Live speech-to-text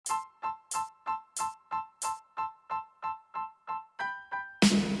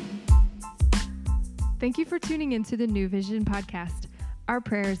Thank you for tuning into the New Vision podcast. Our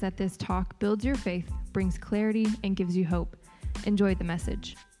prayer is that this talk builds your faith, brings clarity, and gives you hope. Enjoy the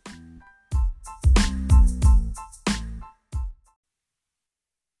message.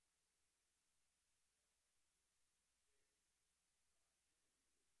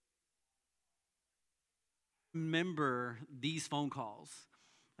 Remember these phone calls.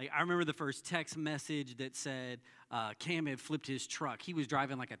 I remember the first text message that said Cam had flipped his truck. He was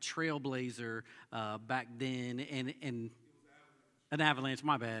driving like a Trailblazer back then, and an Avalanche.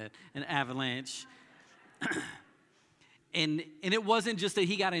 My bad, an Avalanche. And it wasn't just that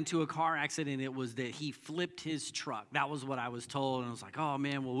he got into a car accident. It was that he flipped his truck. That was what I was told. And I was like, oh,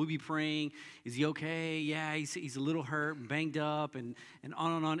 man, will we be praying? Is he okay? Yeah, he's a little hurt and banged up and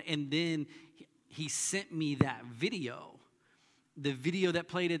on and on. And then he sent me that video, the video that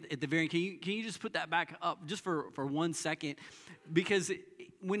played at the very end. Can you just put that back up just for 1 second? Because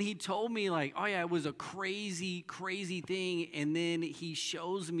when he told me, like, oh, yeah, it was a crazy, crazy thing, and then he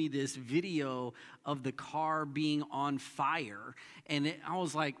shows me this video of the car being on fire, and I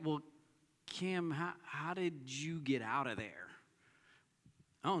was like, well, Cam, how did you get out of there?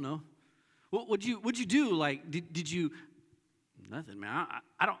 I don't know. What'd you do? Like, did you... Nothing, man.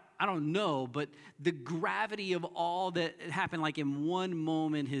 I don't know, but the gravity of all that happened, like in one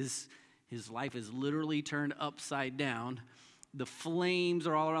moment, his life is literally turned upside down. The flames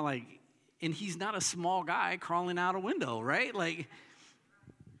are all around, like, and he's not a small guy crawling out a window, right? Like,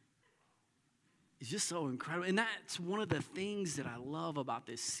 it's just so incredible. And that's one of the things that I love about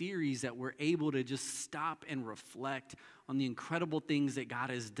this series, that we're able to just stop and reflect on the incredible things that God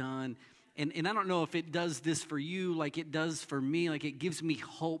has done. And I don't know if it does this for you like it does for me. Like, it gives me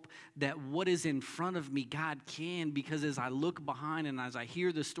hope that what is in front of me, God can, because as I look behind and as I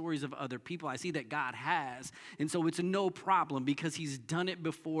hear the stories of other people, I see that God has. And so it's no problem because he's done it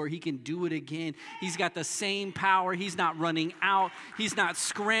before. He can do it again. He's got the same power. He's not running out. He's not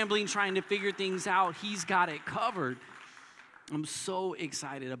scrambling, trying to figure things out. He's got it covered. I'm so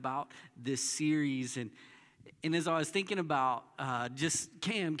excited about this series. And as I was thinking about just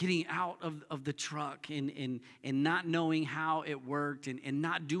Cam getting out of the truck and not knowing how it worked and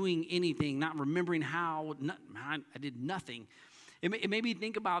not doing anything, not remembering how, I did nothing. It made me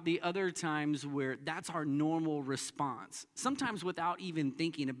think about the other times where that's our normal response. Sometimes without even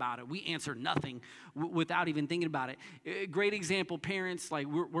thinking about it. We answer nothing without even thinking about it. A great example, parents, like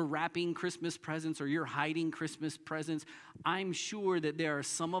we're wrapping Christmas presents or you're hiding Christmas presents. I'm sure that there are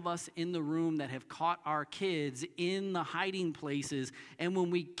some of us in the room that have caught our kids in the hiding places. And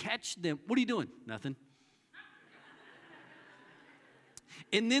when we catch them, what are you doing? Nothing.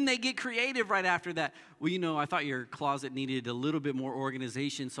 And then they get creative right after that. Well, I thought your closet needed a little bit more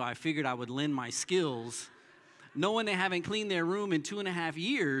organization, so I figured I would lend my skills. Knowing they haven't cleaned their room in 2.5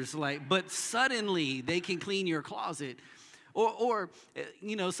 years, but suddenly they can clean your closet. Or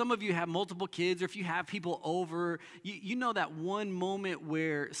some of you have multiple kids, or if you have people over, you know that one moment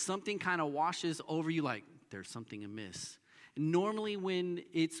where something kind of washes over you, like there's something amiss. Normally when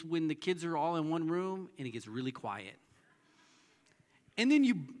the kids are all in one room and it gets really quiet. And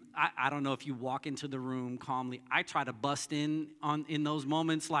then I don't know if you walk into the room calmly. I try to bust in those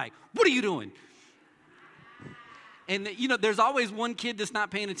moments like, what are you doing? And, there's always one kid that's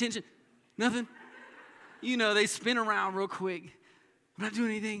not paying attention. Nothing. They spin around real quick. I'm not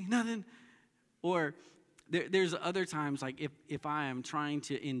doing anything. Nothing. Or there's other times, like if I am trying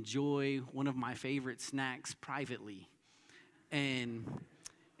to enjoy one of my favorite snacks privately. And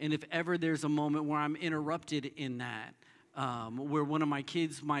if ever there's a moment where I'm interrupted in that, where one of my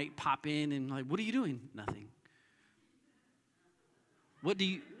kids might pop in and like, what are you doing? Nothing. What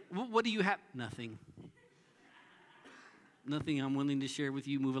do you have? Nothing. Nothing I'm willing to share with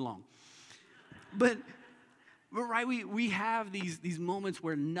you. Move along. But right, we have these moments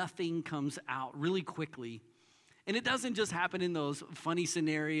where nothing comes out really quickly. And it doesn't just happen in those funny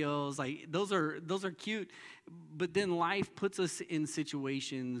scenarios. Like those are cute. But then life puts us in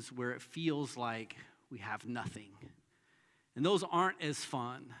situations where it feels like we have nothing. And those aren't as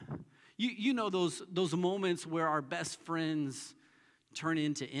fun. You know those moments where our best friends turn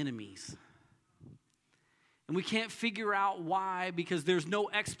into enemies. And we can't figure out why, because there's no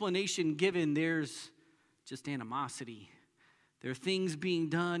explanation given. There's just animosity. There are things being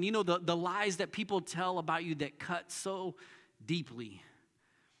done. The lies that people tell about you that cut so deeply.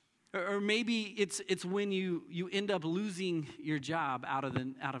 Or maybe it's when you end up losing your job out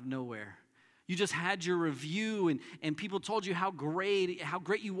of nowhere. You just had your review and people told you how great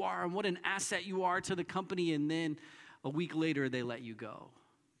you are and what an asset you are to the company, and then a week later they let you go.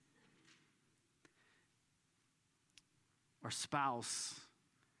 Our spouse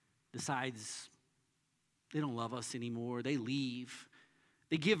decides They don't love us anymore. They leave.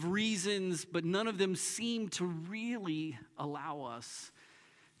 They give reasons, but none of them seem to really allow us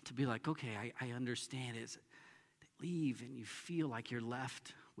to be like, okay, I understand it. They leave and you feel like you're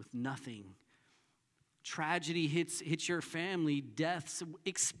left with nothing. Tragedy hits your family. Deaths,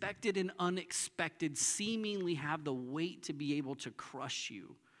 expected and unexpected, seemingly have the weight to be able to crush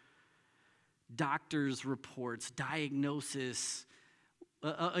you. Doctors' reports, diagnosis,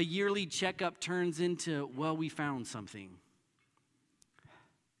 a yearly checkup turns into, well, we found something.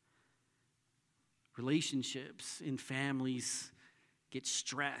 Relationships in families get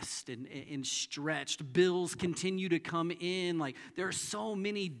stressed and stretched. Bills continue to come in. Like, there are so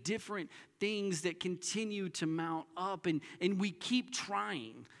many different things that continue to mount up, and we keep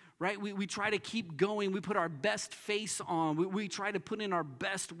trying, right? We try to keep going. We put our best face on. We try to put in our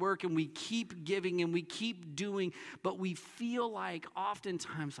best work, and we keep giving and we keep doing, but we feel like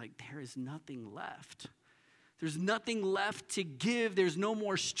oftentimes like there is nothing left. There's nothing left to give. There's no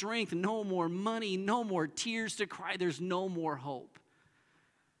more strength, no more money, no more tears to cry. There's no more hope.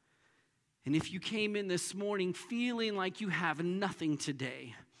 And if you came in this morning feeling like you have nothing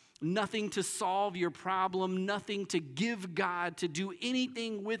today, nothing to solve your problem, nothing to give God to do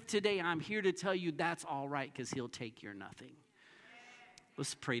anything with today, I'm here to tell you that's all right, because he'll take your nothing.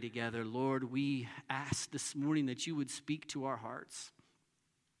 Let's pray together. Lord, we ask this morning that you would speak to our hearts,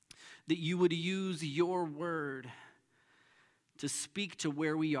 that you would use your word to speak to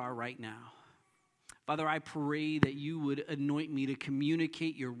where we are right now. Father, I pray that you would anoint me to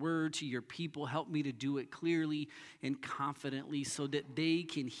communicate your word to your people. Help me to do it clearly and confidently so that they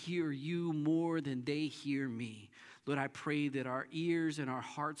can hear you more than they hear me. Lord, I pray that our ears and our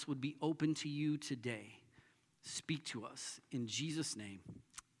hearts would be open to you today. Speak to us. In Jesus' name,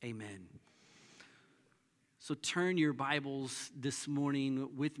 amen. So turn your Bibles this morning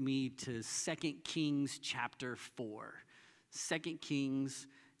with me to 2 Kings chapter 4. 2 Kings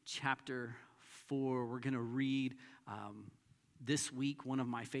chapter 4. We're going to read this week one of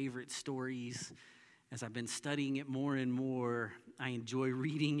my favorite stories. As I've been studying it more and more, I enjoy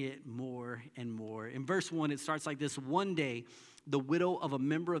reading it more and more. In verse 1, it starts like this. One day, the widow of a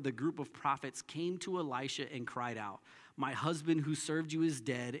member of the group of prophets came to Elisha and cried out, "My husband who served you is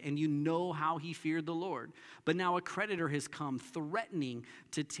dead, and you know how he feared the Lord. But now a creditor has come, threatening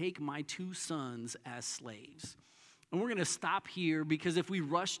to take my 2 sons as slaves." And we're going to stop here, because if we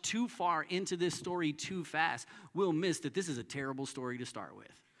rush too far into this story too fast, we'll miss that this is a terrible story to start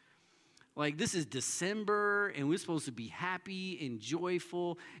with. Like, this is December, and we're supposed to be happy and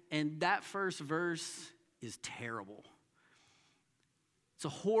joyful, and that first verse is terrible. It's a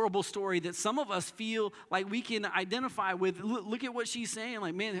horrible story that some of us feel like we can identify with. Look at what she's saying.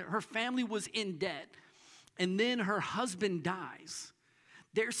 Like, man, her family was in debt, and then her husband dies.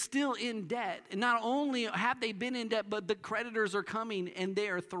 They're still in debt. And not only have they been in debt, but the creditors are coming, and they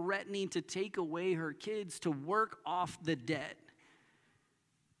are threatening to take away her kids to work off the debt.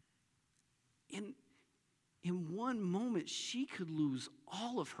 And in one moment, she could lose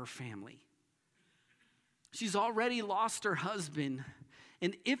all of her family. She's already lost her husband.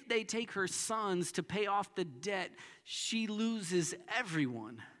 And if they take her sons to pay off the debt, she loses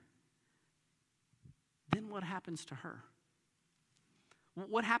everyone. Then what happens to her?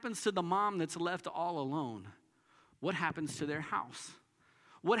 What happens to the mom that's left all alone? What happens to their house?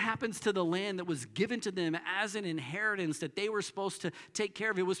 What happens to the land that was given to them as an inheritance that they were supposed to take care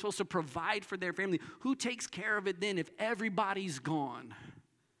of? It was supposed to provide for their family. Who takes care of it then if everybody's gone?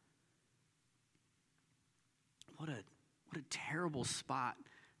 What a terrible spot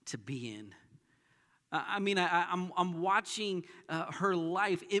to be in. I'm watching her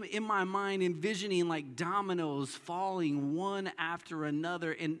life in my mind, envisioning like dominoes falling one after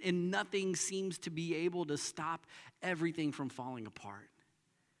another, and nothing seems to be able to stop everything from falling apart.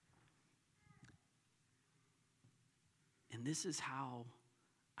 And this is how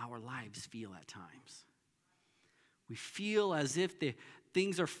our lives feel at times. We feel as if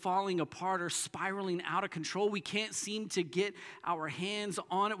things are falling apart or spiraling out of control. We can't seem to get our hands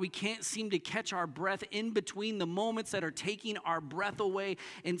on it. We can't seem to catch our breath in between the moments that are taking our breath away.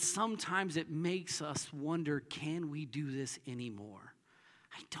 And sometimes it makes us wonder, can we do this anymore?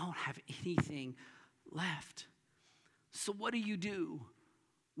 I don't have anything left. So what do?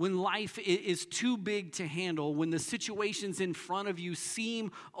 When life is too big to handle, when the situations in front of you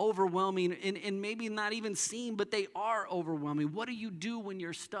seem overwhelming, and maybe not even seem, but they are overwhelming, what do you do when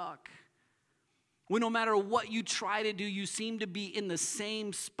you're stuck? When no matter what you try to do, you seem to be in the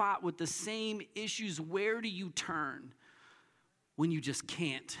same spot with the same issues. Where do you turn when you just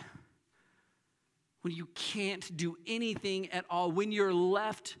can't? When you can't do anything at all, when you're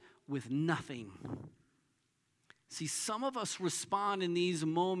left with nothing. See, some of us respond in these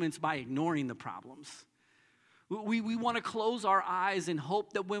moments by ignoring the problems. We want to close our eyes and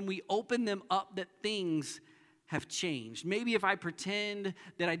hope that when we open them up that things have changed. Maybe if I pretend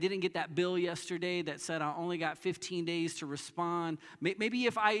that I didn't get that bill yesterday that said I only got 15 days to respond, maybe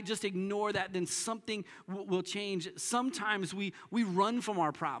if I just ignore that, then something will change. Sometimes we run from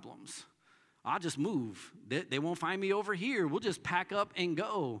our problems. I'll just move. They won't find me over here. We'll just pack up and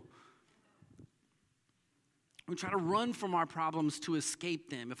go. We try to run from our problems to escape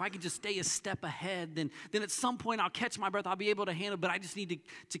them. If I could just stay a step ahead, then at some point I'll catch my breath. I'll be able to handle it, but I just need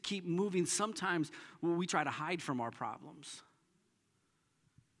to keep moving. Sometimes we try to hide from our problems.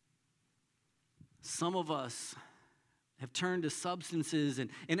 Some of us have turned to substances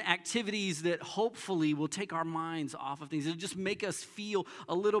and activities that hopefully will take our minds off of things. It'll just make us feel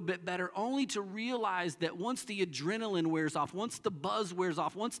a little bit better, only to realize that once the adrenaline wears off, once the buzz wears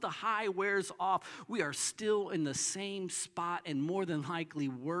off, once the high wears off, we are still in the same spot and more than likely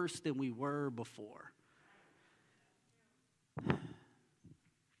worse than we were before.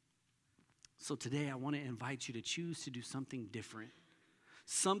 So today I want to invite you to choose to do something different.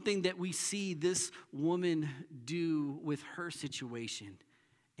 Something that we see this woman do with her situation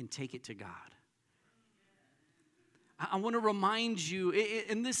and take it to God. I want to remind you,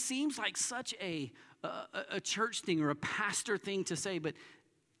 and this seems like such a church thing or a pastor thing to say, but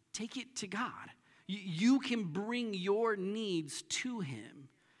take it to God. You can bring your needs to him.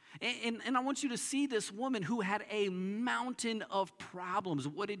 And I want you to see this woman who had a mountain of problems.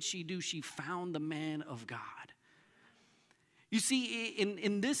 What did she do? She found the man of God. You see,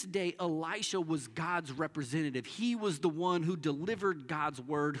 in this day, Elisha was God's representative. He was the one who delivered God's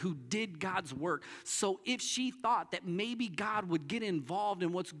word, who did God's work. So if she thought that maybe God would get involved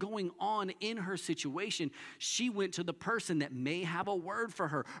in what's going on in her situation, she went to the person that may have a word for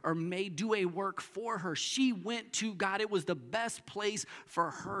her or may do a work for her. She went to God. It was the best place for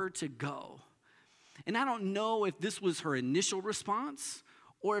her to go. And I don't know if this was her initial response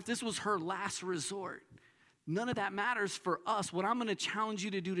or if this was her last resort. None of that matters for us. What I'm going to challenge you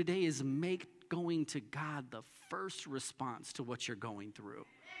to do today is make going to God the first response to what you're going through.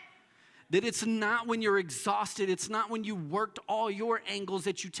 That it's not when you're exhausted, it's not when you worked all your angles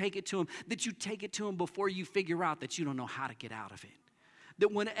that you take it to him, that you take it to him before you figure out that you don't know how to get out of it.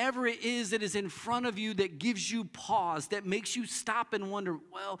 That whenever it is that is in front of you that gives you pause, that makes you stop and wonder,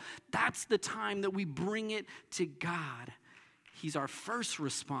 well, that's the time that we bring it to God. He's our first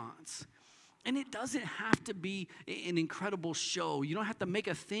response. And it doesn't have to be an incredible show. You don't have to make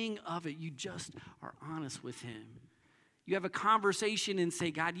a thing of it. You just are honest with him. You have a conversation and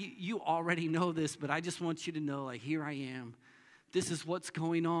say, God, you already know this, but I just want you to know, like, here I am. This is what's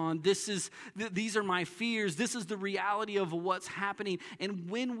going on. These are my fears. This is the reality of what's happening.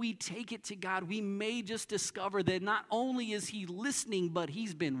 And when we take it to God, we may just discover that not only is he listening, but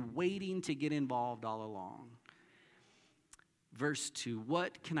he's been waiting to get involved all along. Verse 2,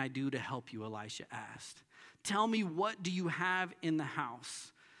 what can I do to help you, Elisha asked. Tell me, what do you have in the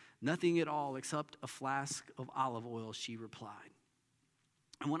house? Nothing at all except a flask of olive oil, she replied.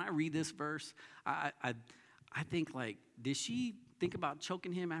 And when I read this verse, I think, like, did she think about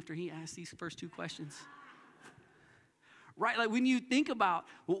choking him after he asked these first two questions? Right, like when you think about,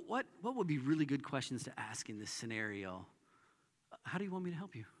 well, what would be really good questions to ask in this scenario? How do you want me to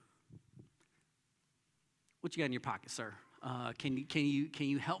help you? What you got in your pocket, sir? Can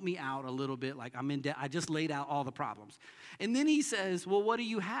you help me out a little bit? Like, I'm in debt. I just laid out all the problems. And then he says, well, what do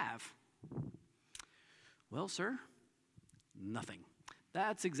you have? Well, sir, nothing.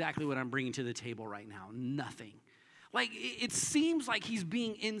 That's exactly what I'm bringing to the table right now. Nothing. Like, it seems like he's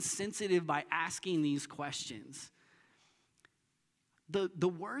being insensitive by asking these questions. The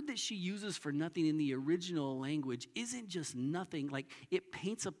word that she uses for nothing in the original language isn't just nothing. Like, it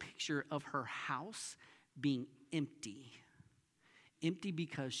paints a picture of her house being empty. Empty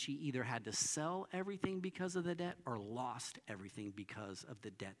because she either had to sell everything because of the debt or lost everything because of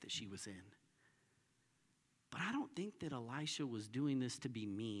the debt that she was in. But I don't think that Elisha was doing this to be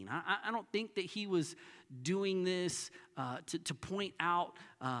mean. I don't think that he was doing this to point out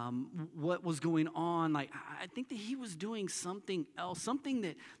what was going on. Like, I think that he was doing something else, something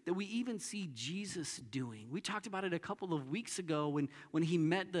that we even see Jesus doing. We talked about it a couple of weeks ago when he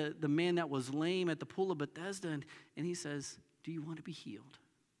met the man that was lame at the pool of Bethesda, and he says, do you want to be healed?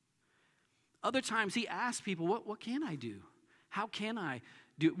 Other times he asked people, what can I do? How can I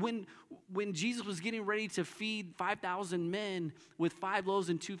do? When Jesus was getting ready to feed 5,000 men with 5 loaves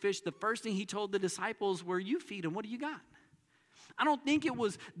and 2 fish, the first thing he told the disciples were, you feed them. What do you got? I don't think it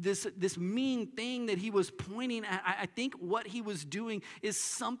was this mean thing that he was pointing at. I think what he was doing is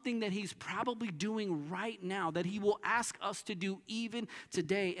something that he's probably doing right now, that he will ask us to do even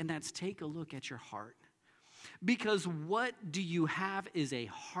today, and that's take a look at your heart. Because what do you have is a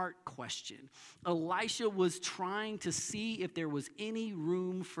heart question. Elisha was trying to see if there was any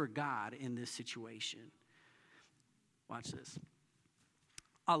room for God in this situation. Watch this.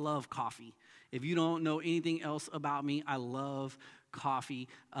 I love coffee. If you don't know anything else about me, I love coffee.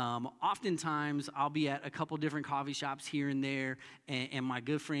 Oftentimes, I'll be at a couple different coffee shops here and there, and my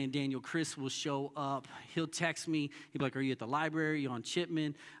good friend Daniel Chris will show up. He'll text me. He'll be like, are you at the library? You on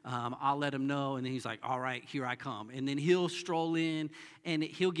Chipman? I'll let him know, and then he's like, all right, here I come. And then he'll stroll in, and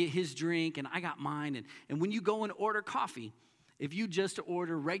he'll get his drink, and I got mine. And when you go and order coffee, if you just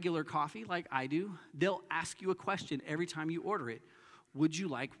order regular coffee like I do, they'll ask you a question every time you order it. Would you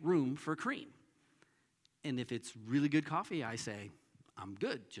like room for cream? And if it's really good coffee, I say, I'm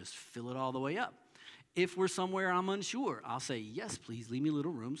good. Just fill it all the way up. If we're somewhere I'm unsure, I'll say, yes, please leave me a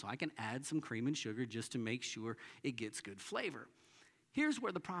little room so I can add some cream and sugar just to make sure it gets good flavor. Here's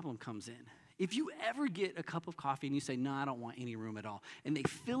where the problem comes in. If you ever get a cup of coffee and you say, no, I don't want any room at all, and they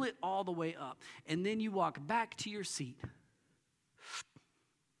fill it all the way up, and then you walk back to your seat,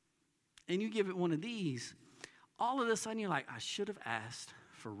 and you give it one of these, all of a sudden you're like, I should have asked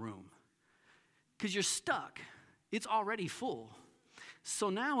for room. Because you're stuck. It's already full. So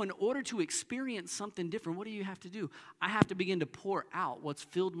now in order to experience something different, what do you have to do? I have to begin to pour out what's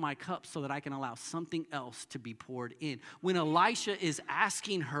filled my cup so that I can allow something else to be poured in. When Elisha is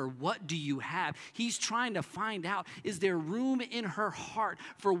asking her, what do you have? He's trying to find out, is there room in her heart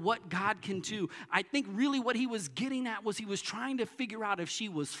for what God can do? I think really what he was getting at was he was trying to figure out if she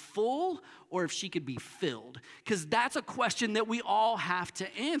was full or if she could be filled. Because that's a question that we all have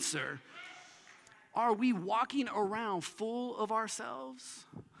to answer. Are we walking around full of ourselves?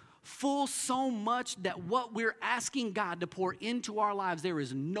 Full so much that what we're asking God to pour into our lives, there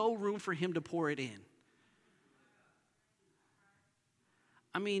is no room for him to pour it in.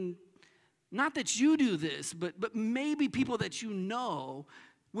 I mean, not that you do this, but maybe people that you know,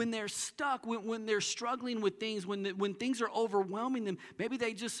 when they're stuck, when they're struggling with things, when things are overwhelming them, maybe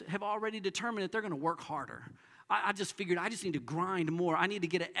they just have already determined that they're going to work harder. I just figured I just need to grind more. I need to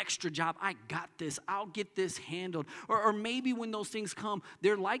get an extra job. I got this. I'll get this handled. Or maybe when those things come,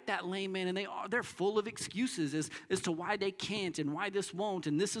 they're like that lame man, and they're full of excuses as to why they can't and why this won't,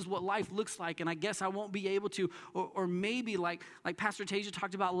 and this is what life looks like, and I guess I won't be able to. Or maybe like Pastor Tasia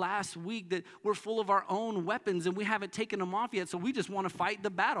talked about last week, that we're full of our own weapons and we haven't taken them off yet, so we just want to fight the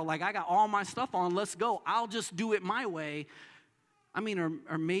battle. Like, I got all my stuff on. Let's go. I'll just do it my way. I mean,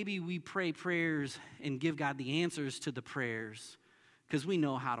 or maybe we pray prayers and give God the answers to the prayers because we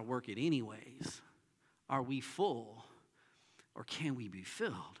know how to work it anyways. Are we full or can we be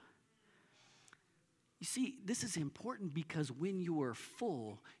filled? You see, this is important because when you are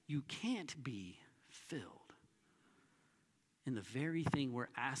full, you can't be filled. And the very thing we're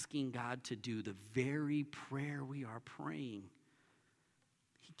asking God to do, the very prayer we are praying,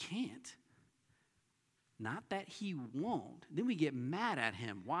 he can't. Not that he won't. Then we get mad at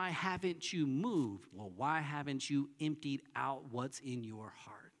him. Why haven't you moved? Well, why haven't you emptied out what's in your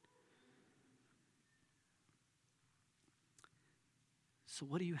heart? So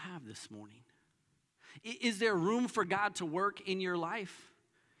what do you have this morning? Is there room for God to work in your life?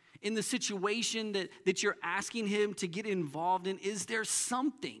 In the situation that you're asking him to get involved in, is there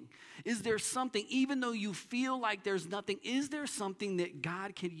something? Is there something, even though you feel like there's nothing, is there something that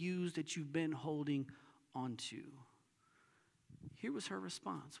God could use that you've been holding onto? Here was her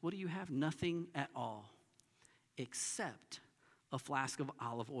response. What do you have? Nothing at all, except a flask of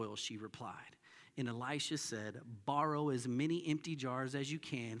olive oil, she replied. And Elisha said, borrow as many empty jars as you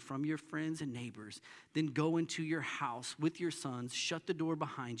can from your friends and neighbors. Then go into your house with your sons, shut the door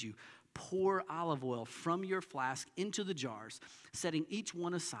behind you, pour olive oil from your flask into the jars, setting each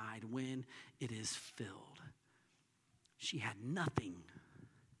one aside when it is filled. She had nothing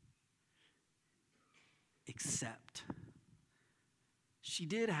except. She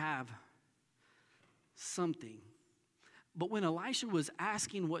did have something. But when Elisha was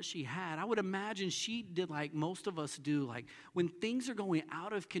asking what she had, I would imagine she did like most of us do. Like when things are going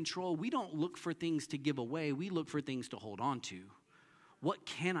out of control, we don't look for things to give away. We look for things to hold on to. What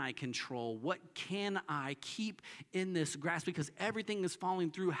can I control? What can I keep in this grasp? Because everything is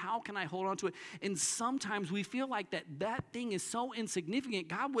falling through. How can I hold on to it? And sometimes we feel like that thing is so insignificant,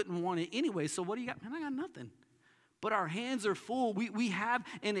 God wouldn't want it anyway. So what do you got? Man, I got nothing. but our hands are full. We have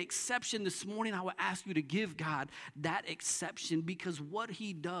an exception this morning. I would ask you to give God that exception, because what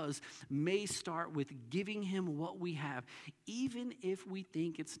he does may start with giving him what we have, even if we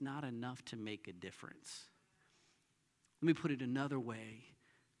think it's not enough to make a difference. Let me put it another way.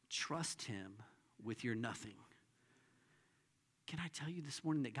 Trust him with your nothing. Can I tell you this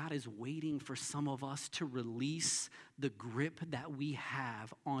morning that God is waiting for some of us to release the grip that we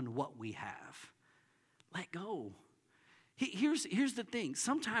have on what we have? Let go. Here's the thing.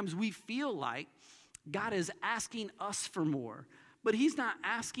 Sometimes we feel like God is asking us for more, but he's not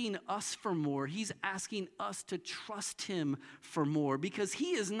asking us for more. He's asking us to trust him for more, because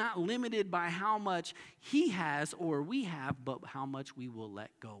he is not limited by how much he has or we have, but how much we will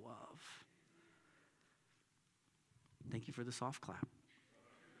let go of. Thank you for the soft clap.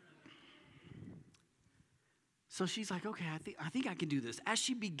 So she's like, okay, I think I can do this. As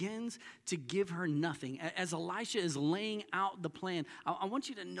she begins to give her nothing, as Elisha is laying out the plan, I want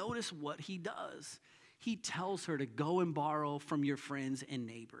you to notice what he does. He tells her to go and borrow from your friends and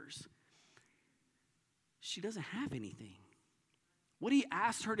neighbors. She doesn't have anything. What he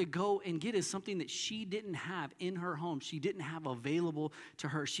asked her to go and get is something that she didn't have in her home. She didn't have available to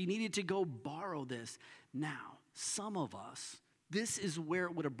her. She needed to go borrow this. Now, some of us, this is where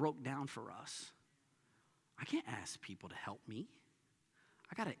it would have broke down for us. I can't ask people to help me.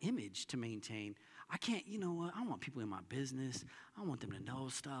 I got an image to maintain. I can't, you know what? I want people in my business. I want them to know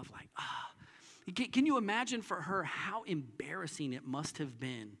stuff like, Can you imagine for her how embarrassing it must have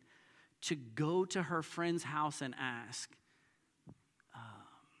been to go to her friend's house and ask,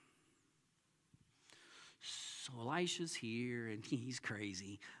 so Elisha's here and he's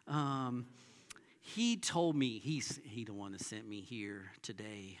crazy. He told me, he the one that sent me here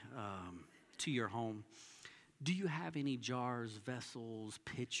today to your home. Do you have any jars, vessels,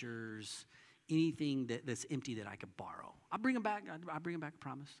 pitchers, anything that's empty that I could borrow? I'll bring them back. I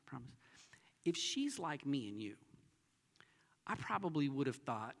promise. If she's like me and you, I probably would have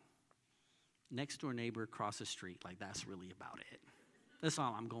thought, next door neighbor across the street, like that's really about it. That's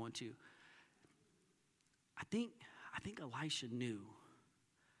all I'm going to. I think Elisha knew.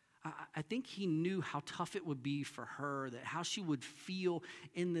 I think he knew how tough it would be for her, that how she would feel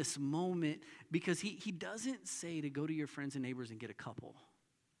in this moment, because he doesn't say to go to your friends and neighbors and get a couple.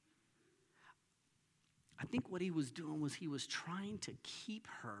 I think what he was doing was he was trying to keep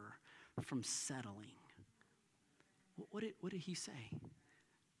her from settling. What did he say?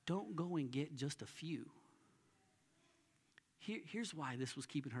 Don't go and get just a few. Here's why this was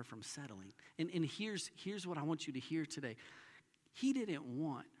keeping her from settling. And here's what I want you to hear today. He didn't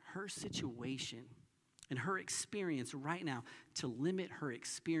want her situation and her experience right now to limit her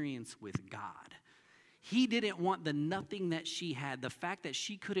experience with God. He didn't want the nothing that she had, the fact that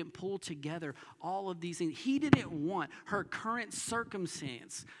she couldn't pull together all of these things. He didn't want her current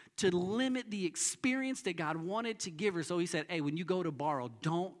circumstance to limit the experience that God wanted to give her. So he said, hey, when you go to borrow,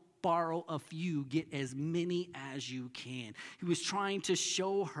 don't borrow a few, get as many as you can. He was trying to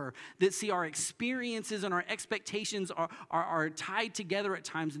show her that, see, our experiences and our expectations are tied together at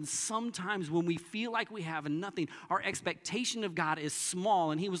times, and sometimes when we feel like we have nothing, our expectation of God is small.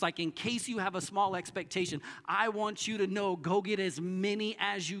 And he was like, in case you have a small expectation, I want you to know, go get as many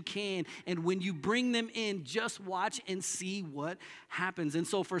as you can, and when you bring them in, just watch and see what happens. And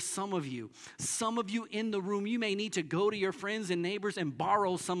so for some of you in the room, you may need to go to your friends and neighbors and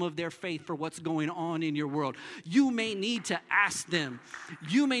borrow some of their faith for what's going on in your world. You may need to ask them.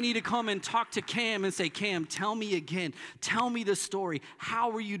 You may need to come and talk to Cam and say, Cam, tell me again. Tell me the story. How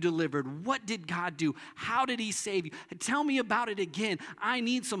were you delivered? What did God do? How did he save you? Tell me about it again. I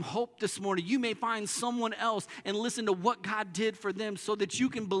need some hope this morning. You may find someone else and listen to what God did for them so that you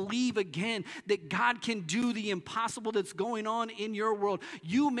can believe again that God can do the impossible that's going on in your world.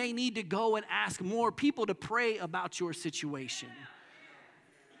 You may need to go and ask more people to pray about your situation.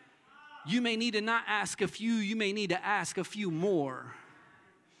 You may need to not ask a few, you may need to ask a few more.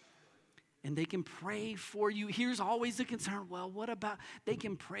 And they can pray for you. Here's always the concern, well, what about, they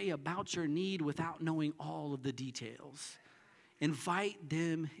can pray about your need without knowing all of the details. Invite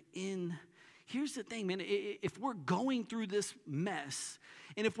them in. Here's the thing, man, if we're going through this mess,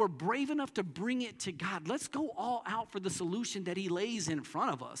 and if we're brave enough to bring it to God, let's go all out for the solution that he lays in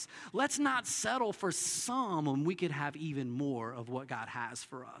front of us. Let's not settle for some when we could have even more of what God has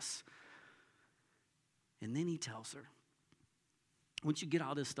for us. And then he tells her, once you get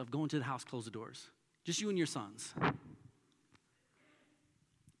all this stuff, go into the house, close the doors. Just you and your sons.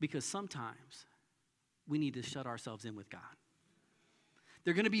 Because sometimes we need to shut ourselves in with God.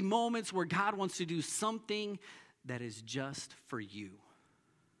 There are going to be moments where God wants to do something that is just for you.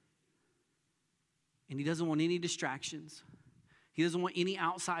 And he doesn't want any distractions. He doesn't want any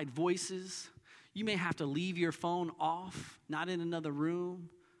outside voices. You may have to leave your phone off, not in another room,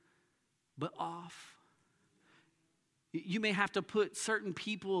 but off. You may have to put certain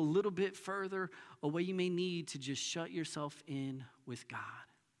people a little bit further away. You may need to just shut yourself in with God.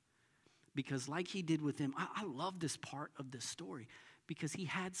 Because like he did with them, I love this part of the story because he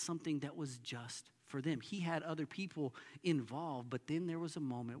had something that was just for them. He had other people involved, but then there was a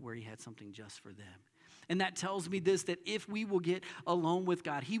moment where he had something just for them. And that tells me this, that if we will get alone with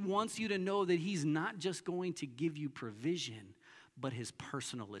God, he wants you to know that he's not just going to give you provision, but his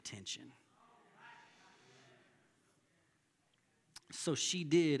personal attention. So she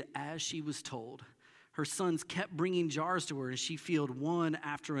did as she was told. Her sons kept bringing jars to her, and she filled one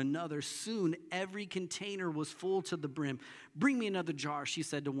after another. Soon, every container was full to the brim. "Bring me another jar," she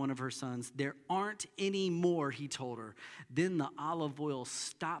said to one of her sons. "There aren't any more," he told her. Then the olive oil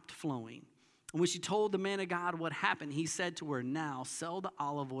stopped flowing. And when she told the man of God what happened, he said to her, "Now sell the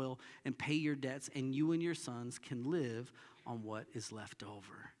olive oil and pay your debts, and you and your sons can live on what is left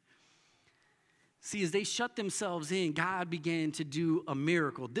over." See, as they shut themselves in, God began to do a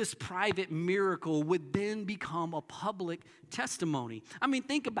miracle. This private miracle would then become a public testimony. I mean,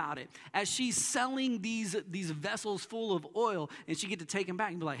 think about it. As she's selling these vessels full of oil, and she get to take them back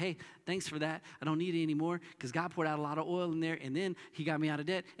and be like, "Hey, thanks for that. I don't need it anymore because God poured out a lot of oil in there, and then he got me out of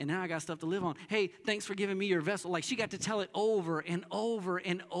debt, and now I got stuff to live on. Hey, thanks for giving me your vessel." Like, she got to tell it over and over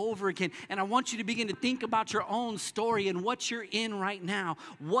and over again. And I want you to begin to think about your own story and what you're in right now.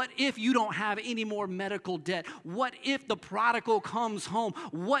 What if you don't have any more medical debt? What if the prodigal comes home?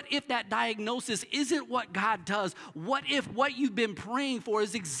 What if that diagnosis isn't what God does? What if what you've been praying for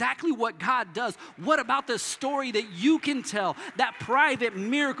is exactly what God does? What about the story that you can tell? That private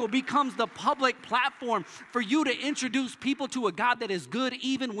miracle becomes the public platform for you to introduce people to a God that is good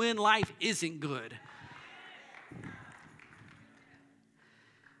even when life isn't good.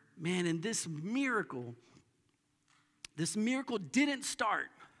 Man, and this miracle didn't start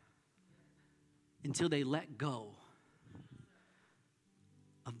until they let go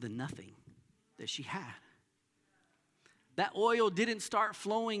of the nothing that she had. That oil didn't start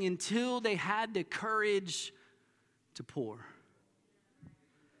flowing until they had the courage to pour.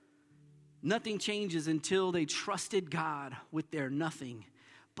 Nothing changes until they trusted God with their nothing.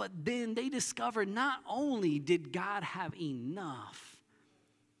 But then they discovered not only did God have enough,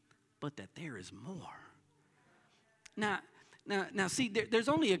 but that there is more. Now, see, there's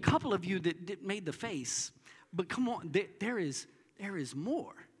only a couple of you that made the face, but come on, there is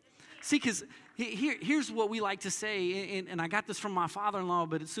more. See, because here's what we like to say, and I got this from my father-in-law,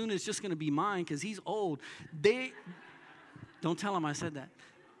 but soon it's just going to be mine because he's old. Don't tell him I said that.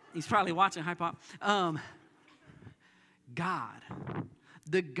 He's probably watching High Pop. God,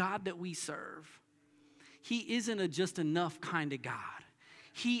 the God that we serve, he isn't a just enough kind of God.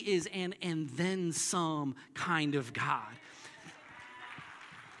 He is an and then some kind of God.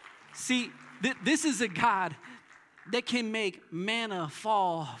 See, this is a God that can make manna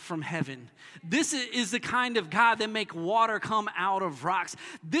fall from heaven. This is the kind of God that make water come out of rocks.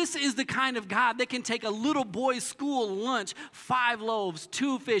 This is the kind of God that can take a little boy's school lunch, 5 loaves,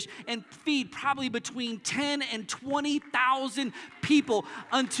 2 fish, and feed probably between 10 and 20,000 people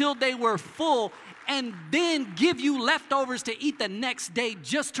until they were full, and then give you leftovers to eat the next day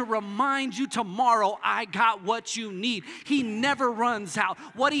just to remind you tomorrow, I got what you need. He never runs out.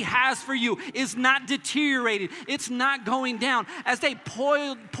 What he has for you is not deteriorated. It's not going down. As they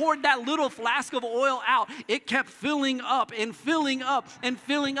poured that little flask of oil out, it kept filling up and filling up and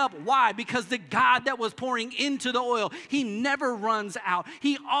filling up. Why? Because the God that was pouring into the oil, he never runs out.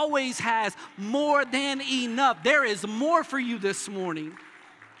 He always has more than enough. There is more for you this morning.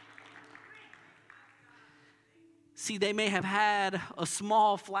 See, they may have had a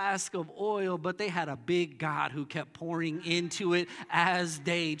small flask of oil, but they had a big God who kept pouring into it as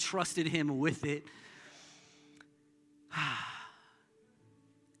they trusted him with it.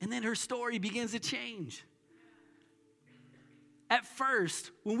 And then her story begins to change. At first,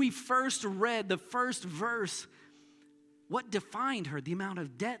 when we first read the first verse, what defined her? The amount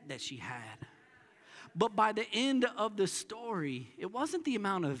of debt that she had. But by the end of the story, it wasn't the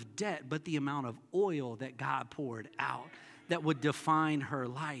amount of debt, but the amount of oil that God poured out that would define her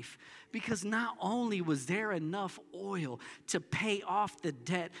life. Because not only was there enough oil to pay off the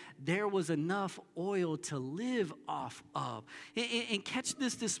debt, there was enough oil to live off of. And catch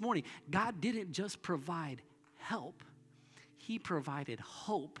this morning, God didn't just provide help. He provided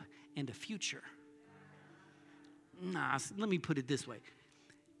hope and a future. Let me put it this way.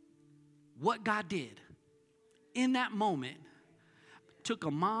 What God did in that moment took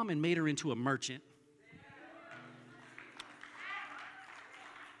a mom and made her into a merchant.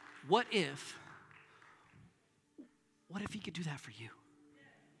 what if he could do that for you?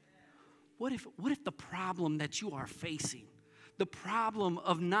 What if the problem that you are facing, the problem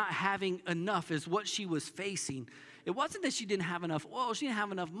of not having enough is what she was facing? It wasn't that she didn't have enough oil, she didn't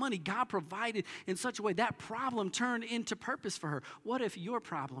have enough money. God provided in such a way that problem turned into purpose for her. What if your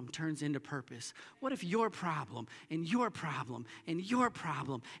problem turns into purpose? What if your problem and your problem and your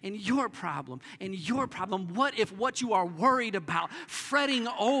problem and your problem and your problem? What if what you are worried about, fretting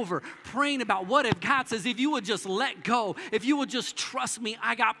over, praying about, what if God says, if you would just let go, if you would just trust me,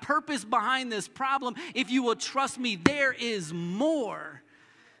 I got purpose behind this problem. If you will trust me, there is more.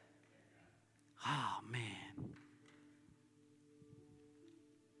 Oh, man.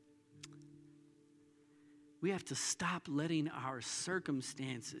 We have to stop letting our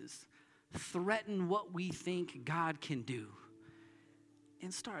circumstances threaten what we think God can do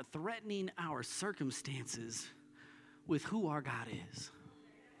and start threatening our circumstances with who our God is.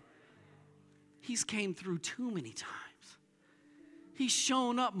 He's came through too many times. He's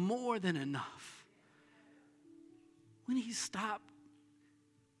shown up more than enough. We need to stop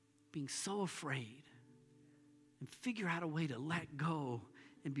being so afraid and figure out a way to let go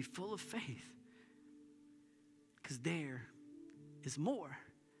and be full of faith. Because there is more.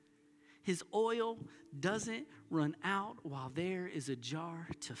 His oil doesn't run out while there is a jar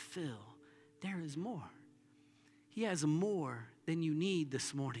to fill. There is more. He has more than you need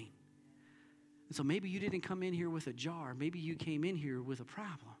this morning. And so maybe you didn't come in here with a jar. Maybe you came in here with a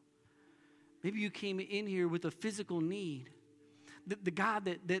problem. Maybe you came in here with a physical need. The God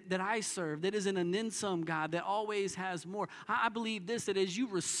that I serve, that isn't an in-some God, that always has more. I believe this, that as you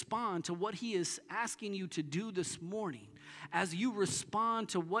respond to what he is asking you to do this morning, as you respond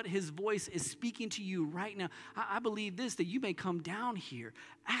to what his voice is speaking to you right now, I believe this, that you may come down here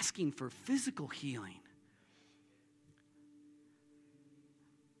asking for physical healing.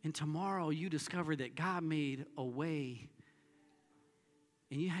 And tomorrow you discover that God made a way,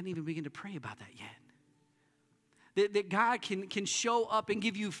 and you hadn't even begun to pray about that yet. That God can show up and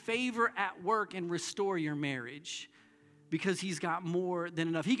give you favor at work and restore your marriage because he's got more than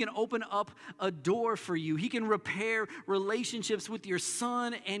enough. He can open up a door for you. He can repair relationships with your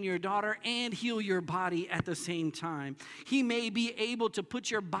son and your daughter and heal your body at the same time. He may be able to put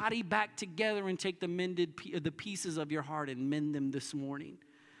your body back together and take the pieces of your heart and mend them this morning.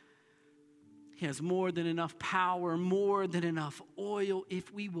 He has more than enough power, more than enough oil.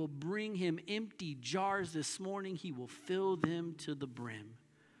 If we will bring him empty jars this morning, he will fill them to the brim.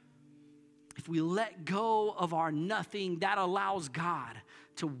 If we let go of our nothing, that allows God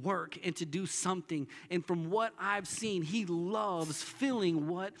to work and to do something. And from what I've seen, he loves filling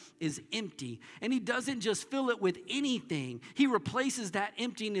what is empty. And he doesn't just fill it with anything. He replaces that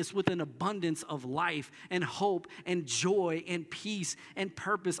emptiness with an abundance of life and hope and joy and peace and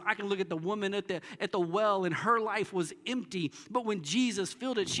purpose. I can look at the woman at the well, and her life was empty. But when Jesus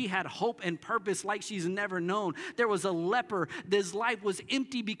filled it, she had hope and purpose like she's never known. There was a leper. His life was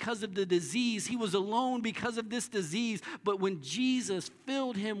empty because of the disease. He was alone because of this disease. But when Jesus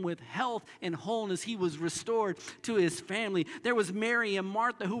filled him with health and wholeness, he was restored to his family. There was Mary and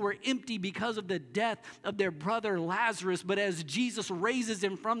Martha who were empty because of the death of their brother Lazarus, but as Jesus raises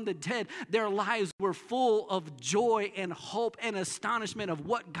him from the dead, their lives were full of joy and hope and astonishment of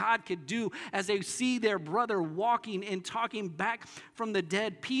what God could do as they see their brother walking and talking back from the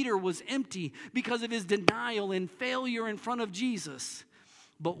dead. Peter was empty because of his denial and failure in front of Jesus.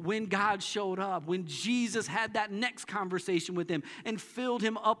 But when God showed up, when Jesus had that next conversation with him and filled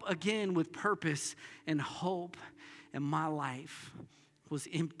him up again with purpose and hope, and my life was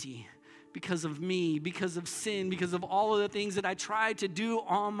empty because of me, because of sin, because of all of the things that I tried to do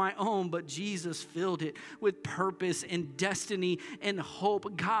on my own, but Jesus filled it with purpose and destiny and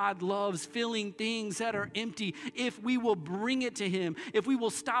hope. God loves filling things that are empty. If we will bring it to him, if we will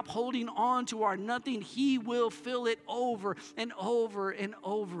stop holding on to our nothing, he will fill it over and over and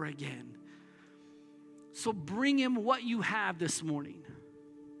over again. So bring him what you have this morning.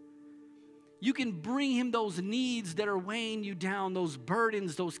 You can bring him those needs that are weighing you down, those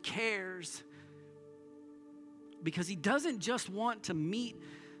burdens, those cares. Because he doesn't just want to meet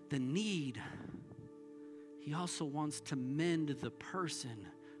the need. He also wants to mend the person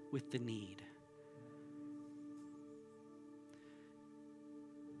with the need.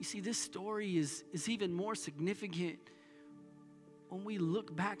 You see, this story is even more significant when we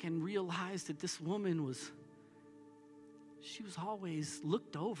look back and realize that this woman was always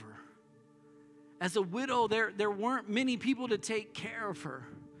looked over. As a widow, there weren't many people to take care of her.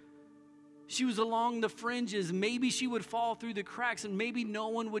 She was along the fringes. Maybe she would fall through the cracks, and maybe no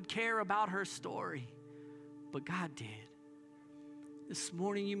one would care about her story. But God did. This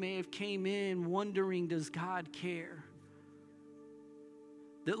morning you may have came in wondering, does God care?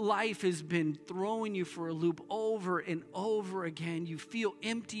 That life has been throwing you for a loop over and over again. You feel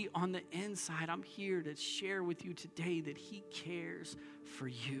empty on the inside. I'm here to share with you today that He cares for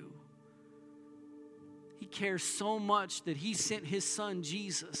you. He cares so much that He sent His Son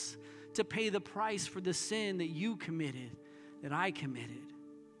Jesus to pay the price for the sin that you committed, that I committed.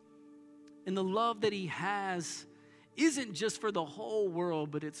 And the love that He has isn't just for the whole world,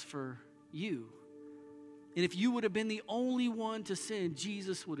 but it's for you. And if you would have been the only one to sin,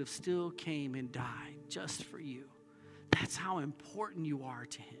 Jesus would have still came and died just for you. That's how important you are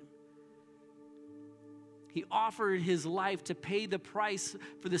to Him. He offered His life to pay the price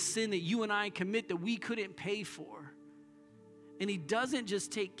for the sin that you and I commit that we couldn't pay for. And He doesn't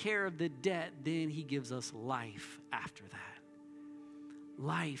just take care of the debt, then He gives us life after that.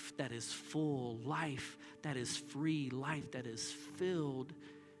 Life that is full, life that is free, life that is filled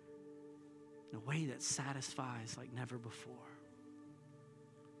in a way that satisfies like never before.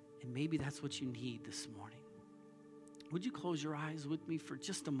 And maybe that's what you need this morning. Would you close your eyes with me for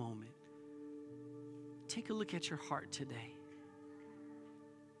just a moment? Take a look at your heart today.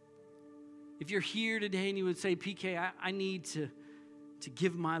 If you're here today and you would say, PK, I need to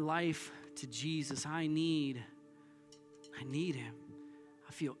give my life to Jesus. I need Him.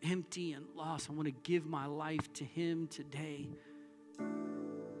 I feel empty and lost. I want to give my life to Him today.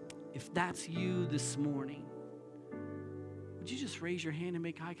 If that's you this morning, would you just raise your hand and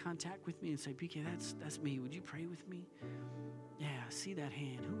make eye contact with me and say, PK, that's me. Would you pray with me? Yeah, I see that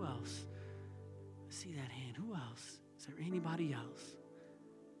hand. Who else? I see that hand. Who else? Is there anybody else?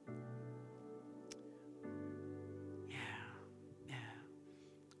 Yeah.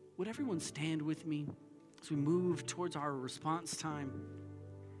 Would everyone stand with me as we move towards our response time?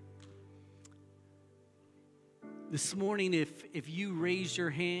 This morning, if you raised your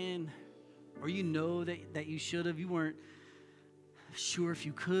hand or you know that you should have, you weren't sure if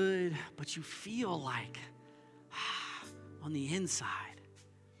you could, but you feel like on the inside,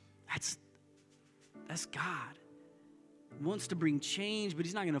 that's God. He wants to bring change, but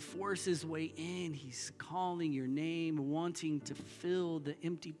He's not going to force His way in. He's calling your name, wanting to fill the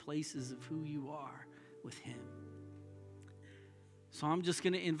empty places of who you are with Him. So I'm just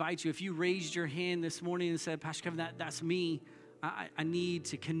going to invite you, if you raised your hand this morning and said, Pastor Kevin, that's me. I need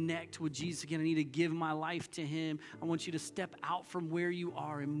to connect with Jesus again. I need to give my life to Him. I want you to step out from where you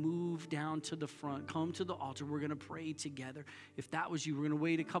are and move down to the front. Come to the altar. We're going to pray together. If that was you, we're going to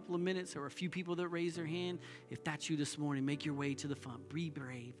wait a couple of minutes. There are a few people that raised their hand. If that's you this morning, make your way to the front. Be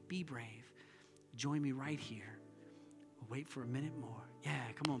brave. Be brave. Join me right here. We'll wait for a minute more. Yeah,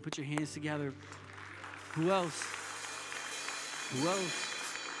 come on. Put your hands together. Who else? Who else?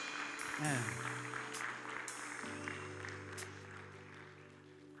 Yeah.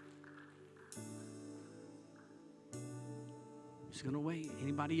 Just gonna wait.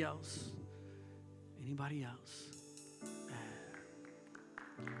 Anybody else? Anybody else?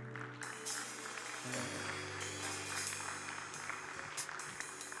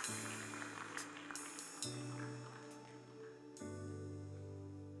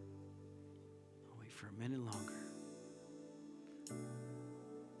 I'll wait for a minute longer.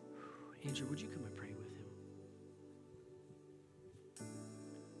 Andrew, would you come and pray with him?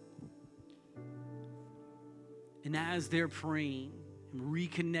 And as they're praying and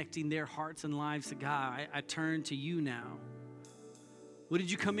reconnecting their hearts and lives to God, I turn to you now. What did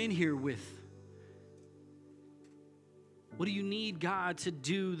you come in here with? What do you need God to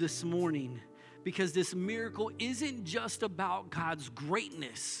do this morning? Because this miracle isn't just about God's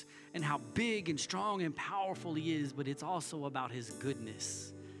greatness and how big and strong and powerful He is, but it's also about His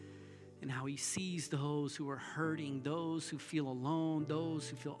goodness and how He sees those who are hurting, those who feel alone, those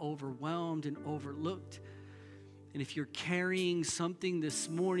who feel overwhelmed and overlooked. And if you're carrying something this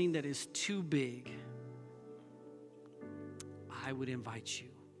morning that is too big, I would invite you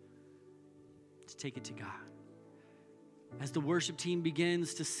to take it to God. As the worship team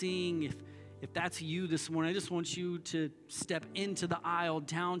begins to sing, if that's you this morning, I just want you to step into the aisle,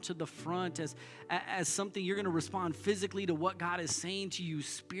 down to the front as something you're going to respond physically to what God is saying to you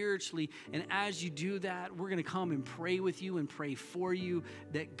spiritually. And as you do that, we're going to come and pray with you and pray for you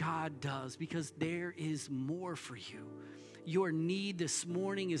that God does, because there is more for you. Your need this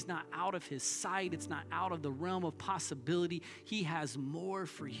morning is not out of His sight. It's not out of the realm of possibility. He has more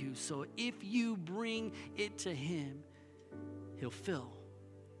for you. So if you bring it to Him, He'll fill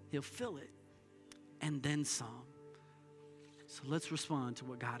it. And then some. So let's respond to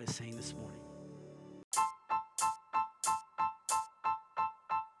what God is saying this morning.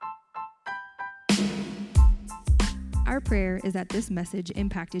 Our prayer is that this message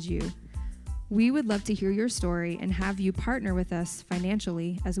impacted you. We would love to hear your story and have you partner with us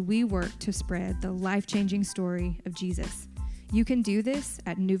financially as we work to spread the life-changing story of Jesus. You can do this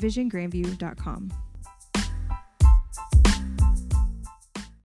at newvisiongrandview.com.